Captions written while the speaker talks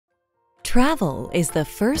Travel is the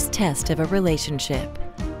first test of a relationship.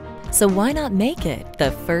 So why not make it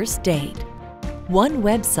the first date? One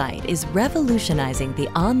website is revolutionizing the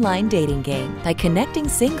online dating game by connecting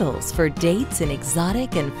singles for dates in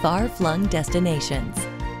exotic and far-flung destinations.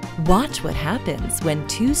 Watch what happens when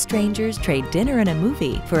two strangers trade dinner and a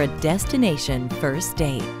movie for a destination first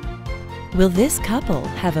date. Will this couple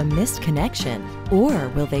have a missed connection, or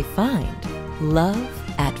will they find love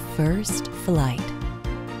at first flight?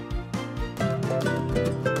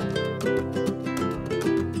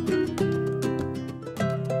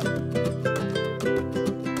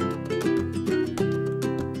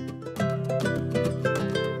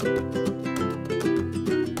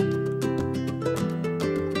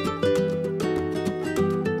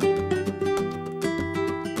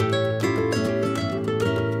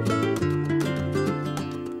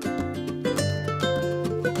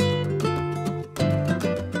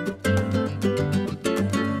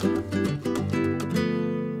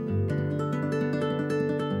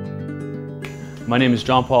 My name is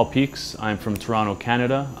John Paul Piques. I'm from Toronto,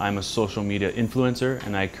 Canada. I'm a social media influencer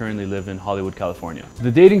and I currently live in Hollywood, California.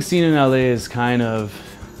 The dating scene in LA is kind of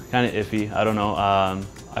iffy. I don't know.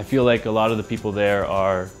 I feel like a lot of the people there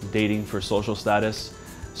are dating for social status,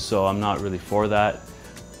 so I'm not really for that.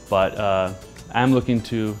 But I'm looking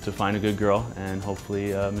to find a good girl, and hopefully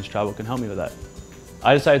MissTravel can help me with that.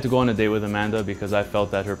 I decided to go on a date with Amanda because I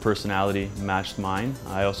felt that her personality matched mine.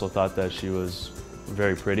 I also thought that she was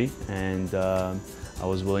very pretty, and I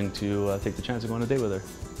was willing to take the chance to go on a date with her.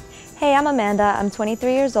 Hey, I'm Amanda. I'm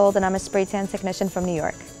 23 years old and I'm a spray tan technician from New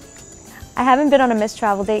York. I haven't been on a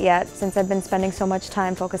MissTravel date yet since I've been spending so much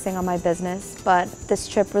time focusing on my business, but this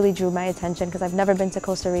trip really drew my attention because I've never been to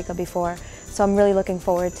Costa Rica before, so I'm really looking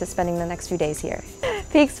forward to spending the next few days here.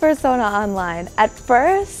 Piques persona online. At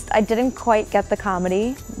first, I didn't quite get the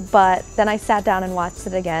comedy, but then I sat down and watched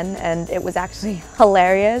it again, and it was actually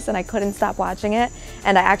hilarious, and I couldn't stop watching it.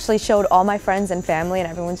 And I actually showed all my friends and family, and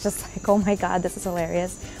everyone's just like, oh my God, this is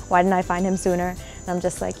hilarious. Why didn't I find him sooner? And I'm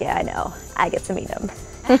just like, yeah, I know. I get to meet him.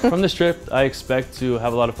 From this trip, I expect to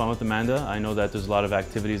have a lot of fun with Amanda. I know that there's a lot of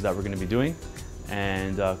activities that we're going to be doing,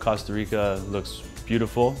 and Costa Rica looks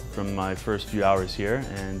beautiful from my first few hours here,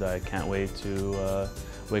 and I can't wait to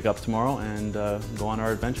wake up tomorrow and go on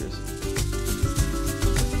our adventures.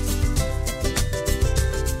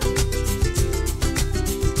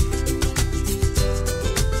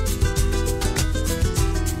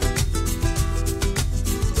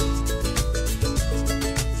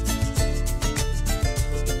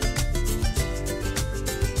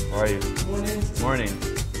 How are you? Morning. Morning.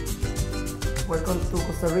 Welcome to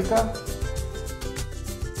Costa Rica.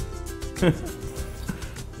 That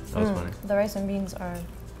was funny. The rice and beans are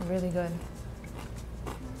really good.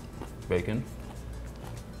 Bacon.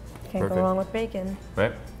 Can't Perfect. go wrong with bacon.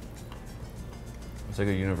 Right? It's like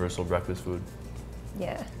a universal breakfast food.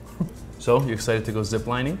 Yeah. So, you excited to go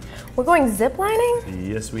ziplining? We're going ziplining?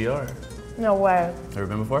 Yes, we are. No way. Ever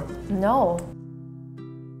been before? No.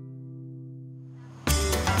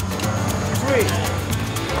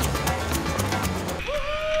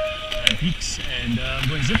 I'm Piques, and I'm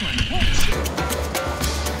going ziplining.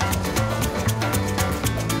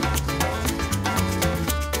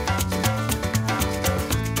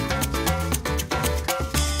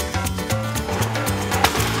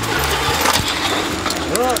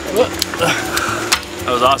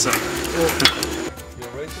 That was awesome. You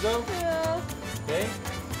ready to go? Yeah. Okay.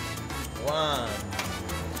 1,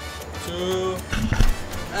 2,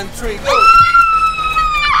 and 3, go!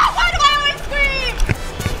 Why do I always scream?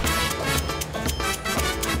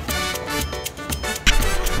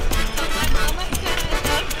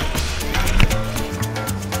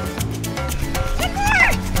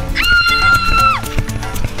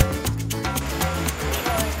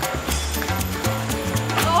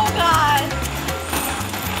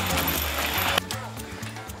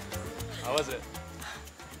 How was it?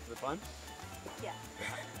 Was it fun? Yeah.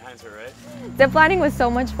 Answer, right? Ziplining was so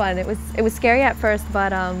much fun. It was scary at first,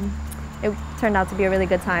 but it turned out to be a really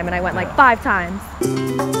good time, and I went like 5 times.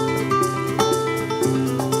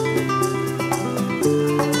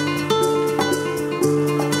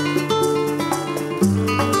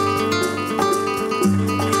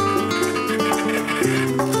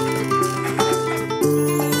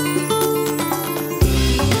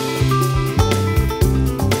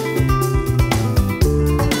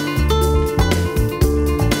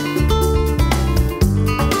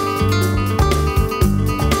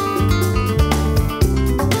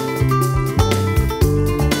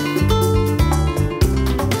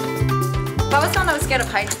 Scared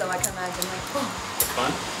of heights though, I can imagine. Like, oh.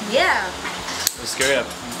 Fun? Yeah. It was scary.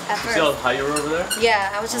 at You see how first. high you were over there?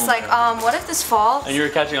 Yeah, I was just like, what if this falls? And you were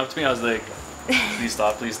catching up to me, I was like, please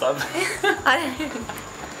stop, please stop. I didn't.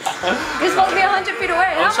 You're supposed to be 100 feet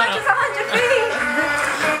away. How much is 100 feet?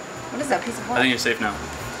 What is that piece of wood? I think you're safe now.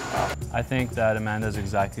 I think that Amanda's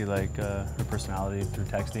exactly like her personality through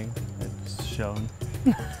texting. It's shown.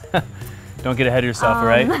 Don't get ahead of yourself,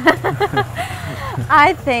 right?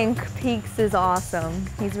 I think Piques is awesome.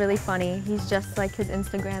 He's really funny. He's just like his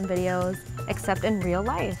Instagram videos, except in real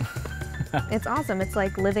life. It's awesome. It's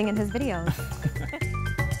like living in his videos.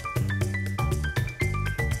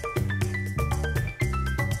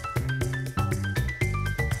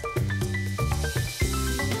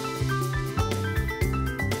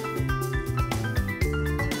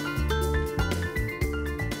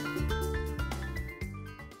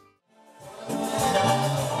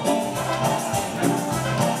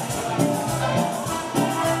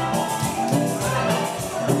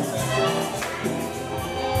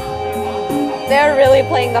 They're really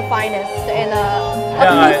playing the finest in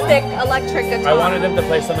acoustic electric guitar. I wanted them to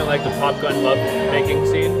play something like the Top Gun love making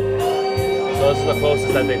scene. So this is the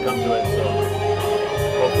closest that they've come to it. So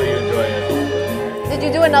hopefully you enjoy it. Did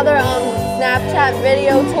you do another Snapchat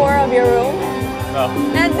video tour of your room? No.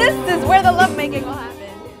 And this is where the lovemaking will happen.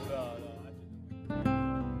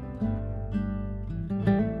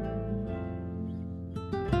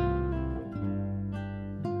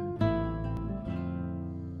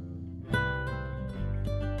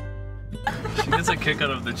 She gets a kick out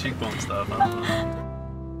of the cheekbone stuff. I don't know.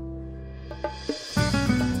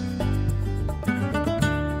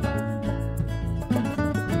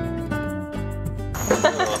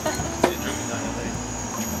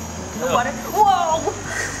 Whoa!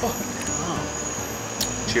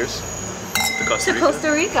 Cheers. To Costa To Rica.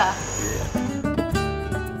 Costa Rica.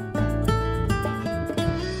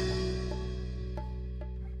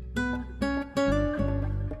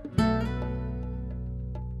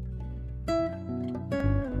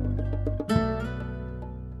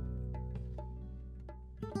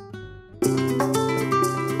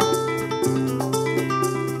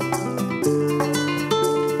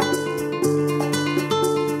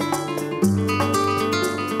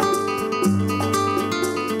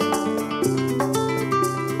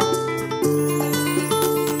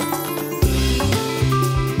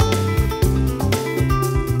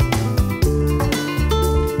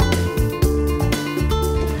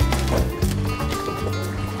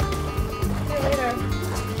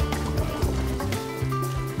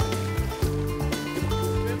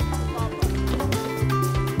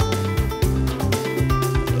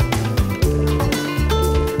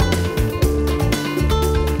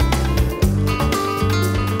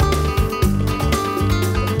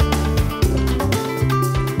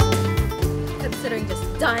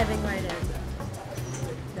 Diving right in.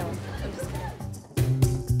 No, I'm just kidding.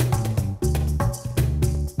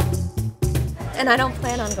 And I don't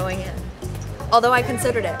plan on going in. Although I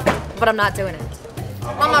considered it, but I'm not doing it.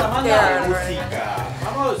 I'm not scared.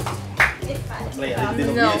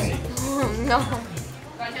 No. No.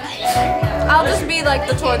 I'll just be like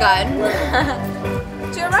the tour guide.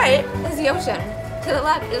 To your right is the ocean. To the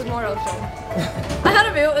left is more ocean. Ahead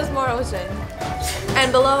of you is more ocean.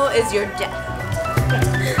 And below is your death.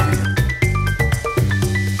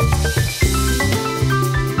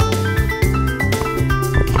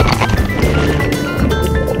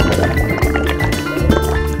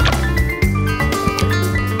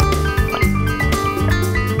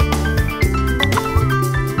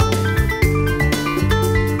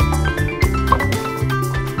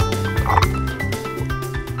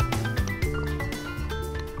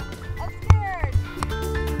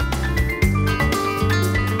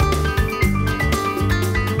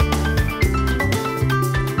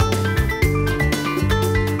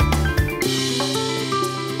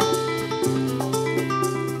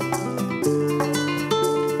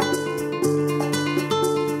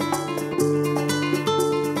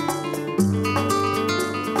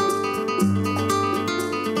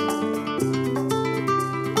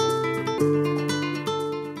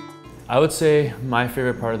 I would say my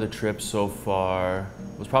favorite part of the trip so far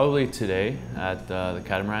was probably today at the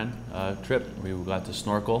catamaran trip. We got to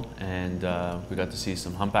snorkel and we got to see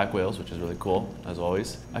some humpback whales, which is really cool, as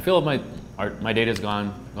always. I feel my date has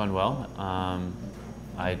gone well.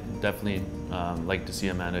 I definitely like to see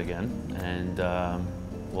Amanda again, and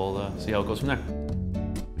we'll see how it goes from there.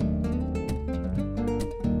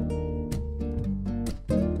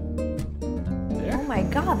 Oh my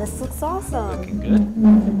god, this looks awesome. Looking good.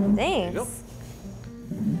 Thanks.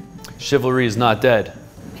 Chivalry is not dead.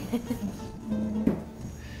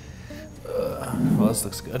 Well, this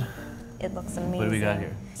looks good. It looks amazing. What do we got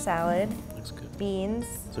here? Salad. Looks good. beans.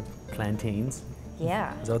 So plantains.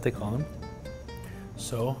 Yeah. Is that what they call them?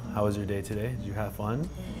 So, how was your day today? Did you have fun?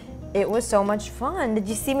 It was so much fun. Did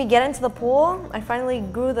you see me get into the pool? I finally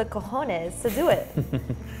grew the cojones to do it.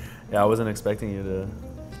 Yeah, I wasn't expecting you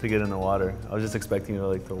to get in the water. I was just expecting you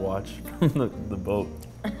to watch the boat.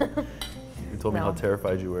 You told me how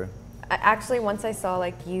terrified you were. Actually, once I saw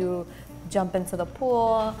you jump into the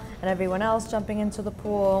pool and everyone else jumping into the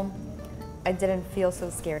pool, I didn't feel so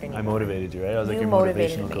scared anymore. I motivated you, right? I was like You your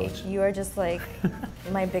motivated motivational me. coach. You are just like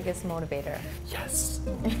my biggest motivator. Yes.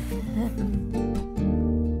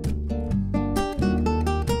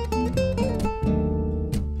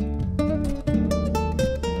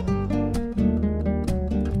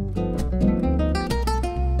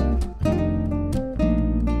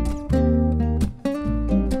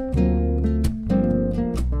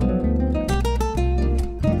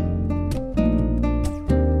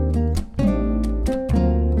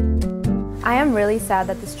 I am really sad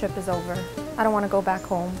that this trip is over. I don't want to go back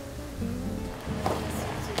home.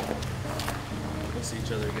 We'll see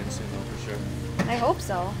each other again soon, though, for sure. I hope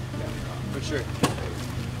so. For sure.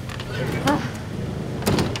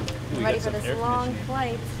 I'm ready for this long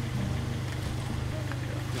flight.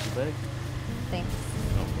 Here's your bag. Thanks.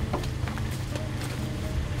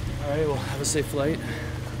 All right, well, have a safe flight.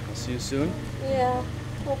 I'll see you soon. Yeah,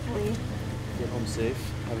 hopefully. Get home safe.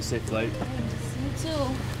 Have a safe flight. Thanks. You too.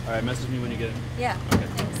 All right, message me when you get in. Yeah. Okay.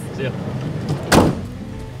 Thanks. See ya.